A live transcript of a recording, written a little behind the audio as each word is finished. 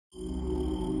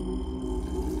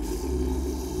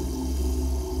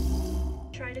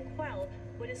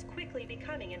is quickly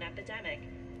becoming an epidemic.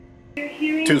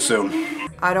 Too soon.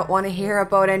 I don't want to hear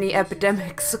about any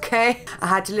epidemics, okay? I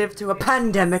had to live through a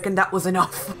pandemic and that was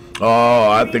enough. Oh,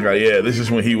 I think yeah, this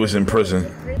is when he was in prison.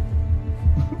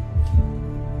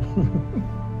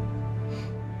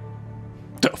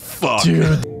 The fuck?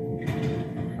 Dude.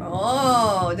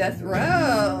 Oh, death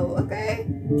row. Okay.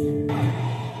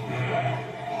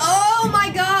 Oh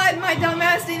my god, my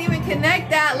dumbass didn't even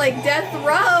connect that like death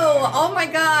row. Oh my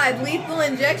god, lethal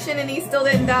injection and he still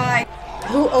didn't die.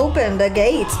 Who opened the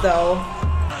gates though?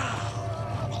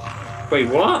 Wait,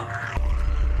 what?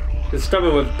 It's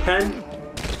starting with a pen?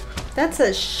 That's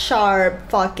a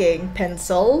sharp fucking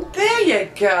pencil. There you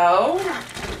go.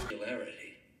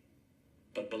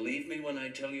 But believe me when I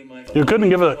tell you my... You couldn't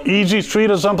give it Easy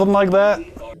Street or something like that?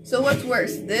 So what's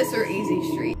worse, this or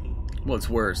Easy Street? What's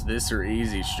worse, this or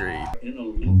Easy Street?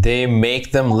 They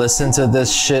make them listen to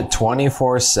this shit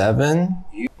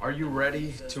 24/7? Are you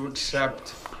ready to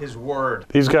accept his word?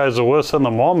 These guys are worse than the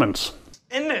Mormons.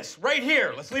 In this, right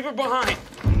here. Let's leave her behind.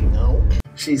 No,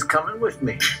 she's coming with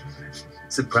me.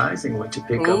 Surprising what you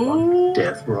pick up on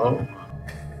death row.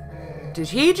 Did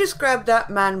he just grab that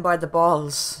man by the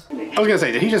balls? I was gonna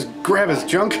say, did he just grab his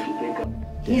junk?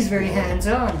 He's very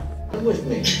hands-on. Come with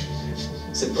me.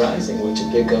 Surprising what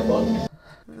you pick up on.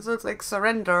 This looks like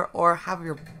surrender or have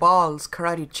your balls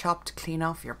karate chopped clean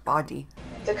off your body.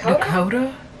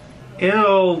 Dakota?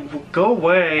 Ew, go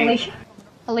away. Alicia?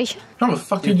 Alicia? How the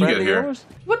fuck did you get here?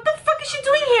 What the fuck is she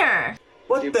doing here?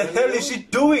 What the hell is she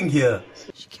doing here?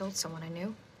 She killed someone I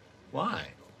knew. Why?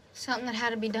 Something that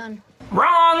had to be done.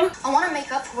 Wrong! I want to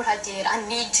make up for what I did. I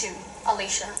need to,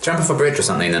 Alicia. Jump off a bridge or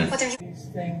something then. But there's... These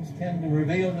things tend to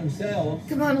reveal themselves.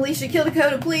 Come on, Alicia, kill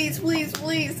Dakota, please, please,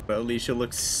 please. But Alicia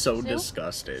looks so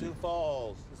disgusted.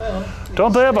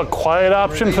 Don't they have a quiet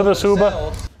option for this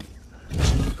Uber?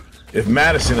 If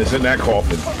Madison is in that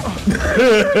coffin.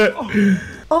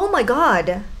 Oh my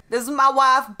god. This is my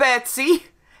wife, Betsy.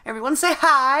 Everyone say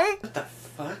hi. What the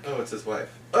fuck? Oh, it's his wife.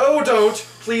 Oh, don't.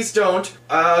 Please don't.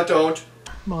 Don't.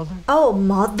 Mother. Oh,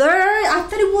 mother? I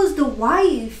thought it was the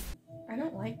wife. I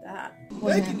don't like that.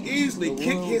 They can easily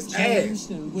kick his ass.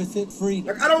 With it free.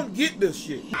 Like, I don't get this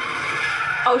shit.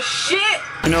 Oh shit!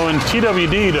 You know, in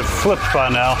FTWD, it flipped by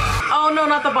now. Oh no,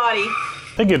 not the body.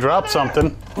 I think you dropped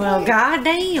something. Well,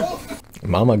 goddamn.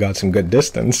 Mama got some good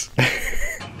distance.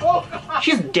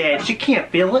 She's dead. She can't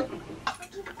feel it.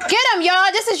 Get him,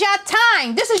 y'all. This is your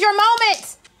time. This is your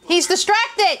moment. He's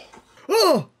distracted.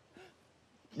 Oh!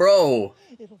 Bro.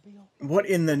 What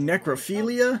in the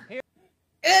necrophilia?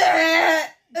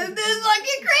 This is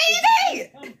fucking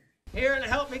crazy! Here and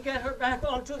help me get her back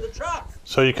onto the truck.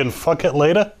 So you can fuck it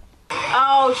later?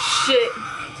 Oh shit.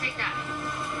 Take that.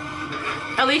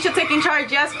 Alicia taking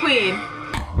charge, yes queen.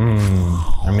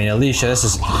 I mean, Alicia, this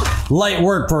is light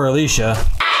work for Alicia.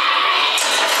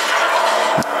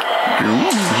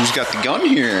 Ooh, who's got the gun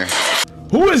here?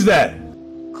 Who is that?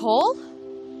 Cole?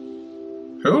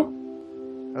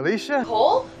 Who? Alicia?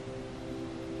 Cole?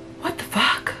 What the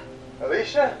fuck?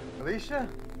 Alicia? Alicia?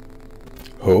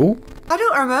 Who? I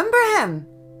don't remember him.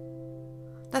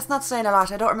 That's not saying a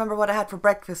lot. I don't remember what I had for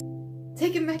breakfast.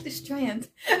 Take him back to Strand.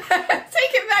 Take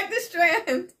him back to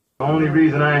Strand. The only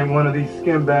reason I ain't one of these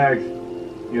skimbags,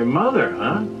 your mother,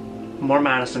 huh? More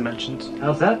Madison mentions.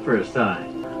 How's that for a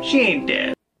sign? She ain't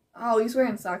dead. Oh, he's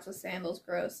wearing socks with sandals.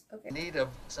 Gross. Okay. Need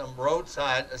some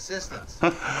roadside assistance.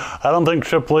 I don't think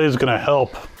AAA is gonna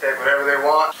help. Take whatever they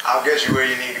want. I'll get you where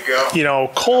you need to go. You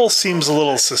know, Cole seems a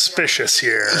little suspicious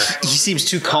here. He seems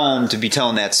too calm to be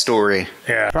telling that story.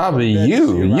 Yeah. Probably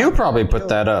you. You probably put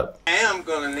that up. I am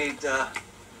gonna need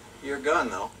your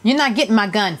gun, though. You're not getting my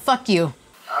gun. Fuck you.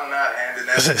 I'm not handing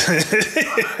that.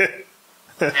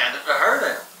 Hand it to her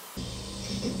then.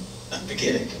 I'm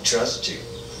beginning to trust you.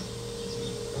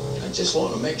 I just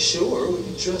want to make sure we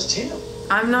can trust him.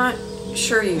 I'm not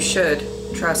sure you should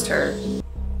trust her.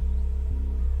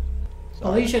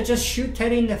 Alicia, just shoot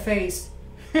Teddy in the face.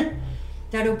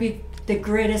 That'll be the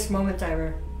greatest moment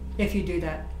ever, if you do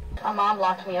that. My mom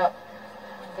locked me up.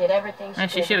 Did everything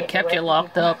And she should have kept you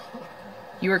locked up.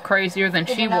 You were crazier than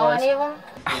she was. Did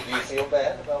you feel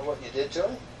bad about what you did to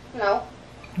him? No.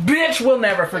 Bitch will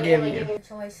never forgive you.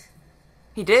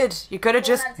 He did. You could have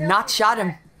just not shot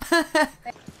him.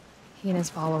 He and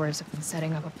his followers have been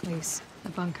setting up a place, a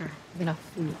bunker, with enough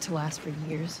food to last for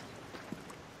years.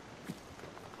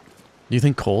 Do you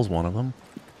think Cole's one of them?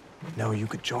 No, you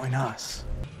could join us.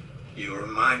 You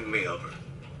remind me of her.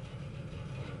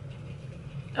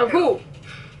 Of who?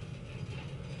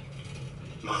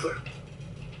 Mother.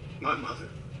 My mother.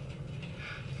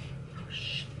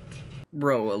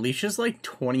 Bro, Alicia's like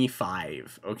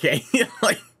 25, okay?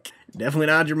 Like, Definitely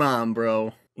not your mom,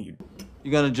 bro. You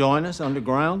gonna join us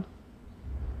underground?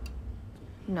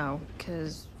 No,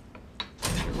 because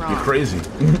you're You're wrong. crazy.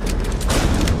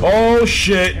 Oh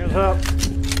shit! Hands up.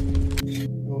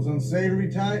 Those unsavory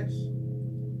types.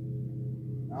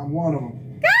 I'm one of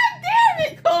them. God damn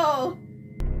it, Cole!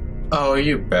 Oh,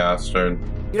 you bastard.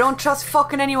 You don't trust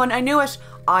fucking anyone. I knew it.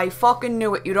 I fucking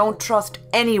knew it. You don't trust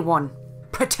anyone.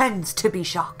 Pretends to be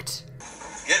shocked.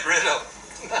 Get rid of.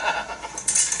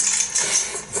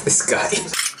 This guy.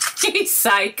 He's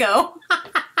psycho.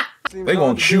 They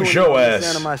gonna shoot your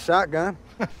ass. My shotgun.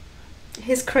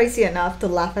 He's crazy enough to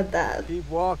laugh at that. Keep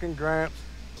walking, Gramps.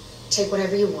 Take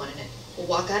whatever you want in it. We'll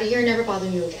walk out of here and never bother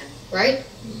you again, right?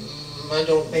 I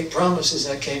don't make promises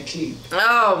I can't keep.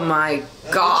 Oh my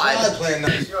god. Playing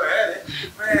nice. Go ahead.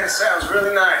 Man, it sounds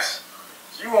really nice.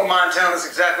 So you won't mind telling us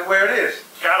exactly where it is?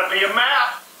 Gotta be a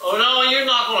map. Oh no, you're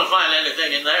not going to find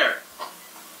anything in there.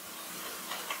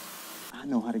 I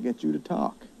know how to get you to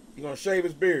talk. You gonna shave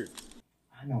his beard?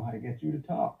 I know how to get you to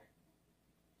talk.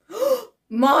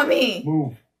 Mommy!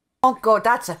 Move. Don't go,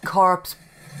 that's a corpse.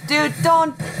 Dude,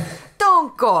 don't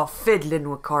go fiddling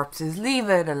with corpses. Leave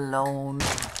it alone.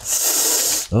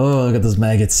 Oh, look at those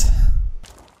maggots.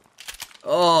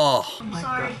 Oh. I'm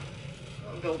sorry.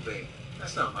 Oh, don't be.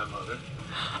 That's not my mother.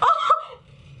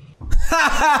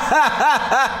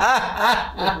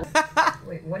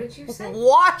 Wait, what did you say?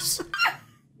 What?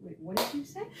 Wait, what did you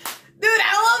say? Dude,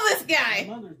 I love this guy!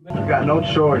 You got no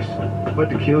choice but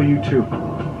to kill you too.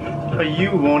 But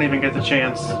you won't even get the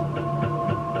chance.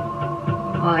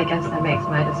 Well, I guess that makes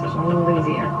my decision a little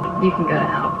easier. You can go to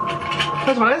hell.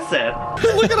 That's what I said.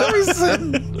 Look at how he's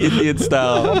sitting. Indian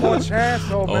style. One more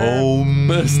chance, old man.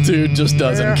 This dude just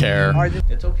doesn't care.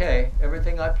 It's okay.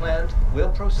 Everything I planned will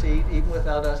proceed even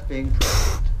without us being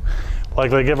present.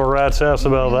 Like they give a rat's ass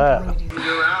about that.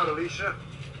 You're out, Alicia.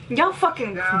 Y'all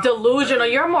fucking delusional.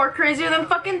 You're more crazier than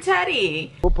fucking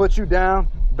Teddy. We'll put you down,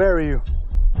 bury you.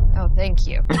 Oh, thank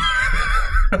you.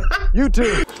 You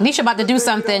too. Nisha about to do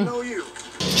something.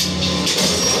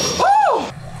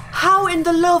 How in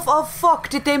the love of fuck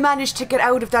did they manage to get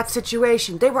out of that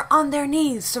situation? They were on their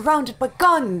knees, surrounded by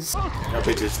guns. That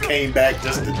bitch just came back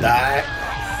just to die.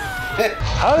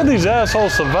 How did these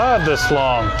assholes survive this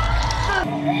long?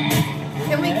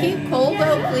 Can we keep Cole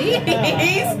though, please?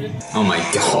 Oh my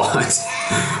god.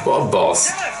 What boss?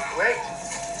 Wait.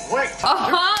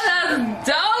 Oh, that's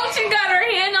dope. She got her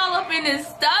hand all up in his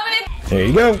stomach. There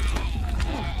you go.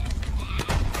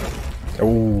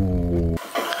 Oh.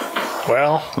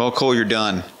 Well, Cole, you're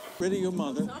done. Rid of your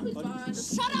mother.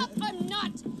 Shut up. I'm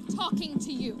not talking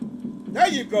to you. There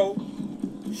you go.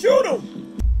 Shoot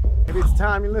him. Maybe it's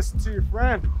time you listen to your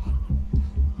friend.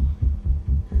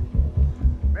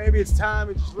 Maybe it's time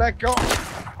you just let go.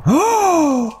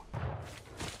 Oh!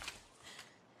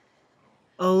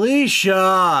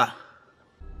 Alicia!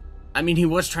 I mean, he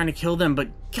was trying to kill them, but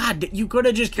God, you could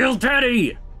have just killed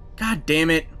Teddy! God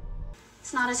damn it.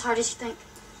 It's not as hard as you think.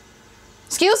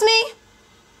 Excuse me?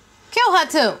 Kill her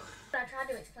too. I tried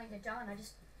to explain to John. I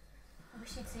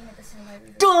wish he'd seen it the same way we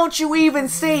did. Don't you even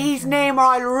say his name or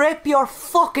I'll rip your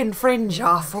fucking fringe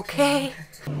off, okay?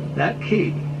 That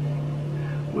key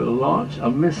will launch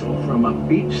a missile from a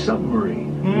beach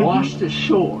submarine washed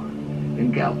ashore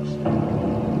in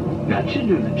Galveston. That should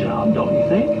do the job, don't you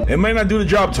think? It may not do the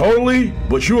job totally,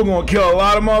 but you are gonna kill a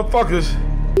lot of motherfuckers.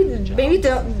 Maybe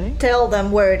don't tell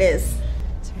them where it is.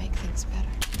 To make things better.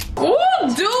 Ooh,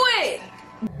 do it!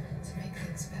 To make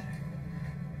things better.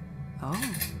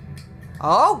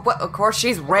 Oh, well, of course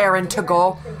she's raring to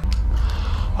go.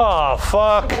 Oh,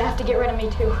 fuck. You have to get rid of me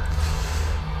too.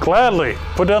 Gladly.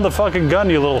 Put down the fucking gun,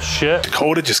 you little shit.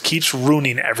 Dakota just keeps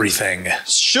ruining everything.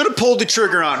 Should have pulled the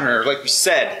trigger on her, like we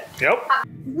said. Yep.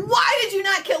 Why did you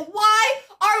not kill? Why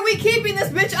are we keeping this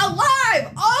bitch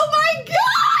alive? Oh my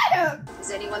god! Is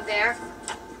anyone there?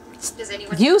 Does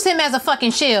anyone... Use him as a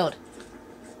fucking shield.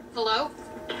 Hello?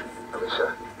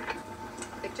 Alicia?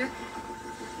 Victor?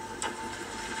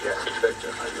 Yes, it's Victor.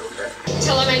 Are you okay?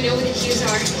 Tell him I know where the keys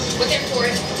are. What they're for.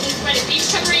 He's find a beach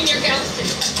submarine near Galveston.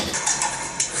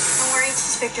 Don't worry,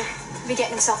 it's Victor. He'll be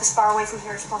getting himself as far away from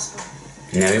here as possible.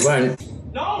 No, he won't.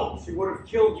 No, she would have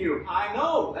killed you. I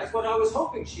know. That's what I was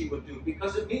hoping she would do,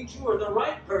 because it means you are the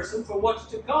right person for what's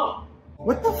to come.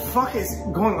 What the fuck is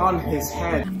going on in his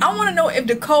head? I want to know if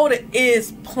Dakota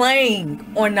is playing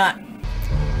or not.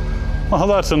 Well,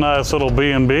 that's a nice little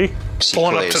B&B.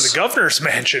 Pulling up to the governor's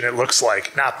mansion, it looks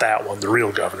like. Not that one, the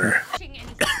real governor.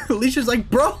 Alicia's like,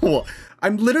 bro,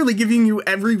 I'm literally giving you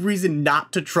every reason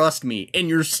not to trust me, and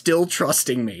you're still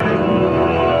trusting me.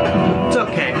 It's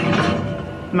okay.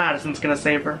 Madison's gonna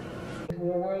save her. A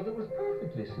world that was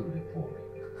perfectly suited for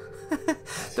me.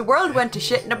 The world went to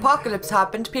shit, an apocalypse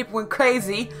happened, people went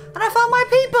crazy, and I found my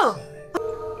people.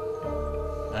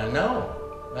 I know.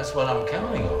 That's what I'm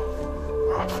counting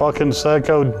on. Fucking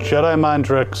psycho Jedi mind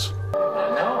tricks.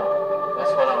 I know.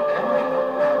 That's what I'm counting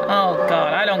on. Oh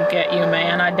god, I don't get you,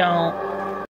 man. I don't.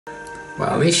 Well,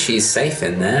 at least she's safe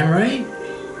in there, right?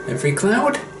 Every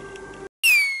cloud?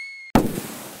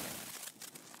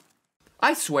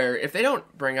 I swear, if they don't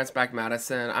bring us back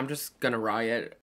Madison, I'm just gonna riot.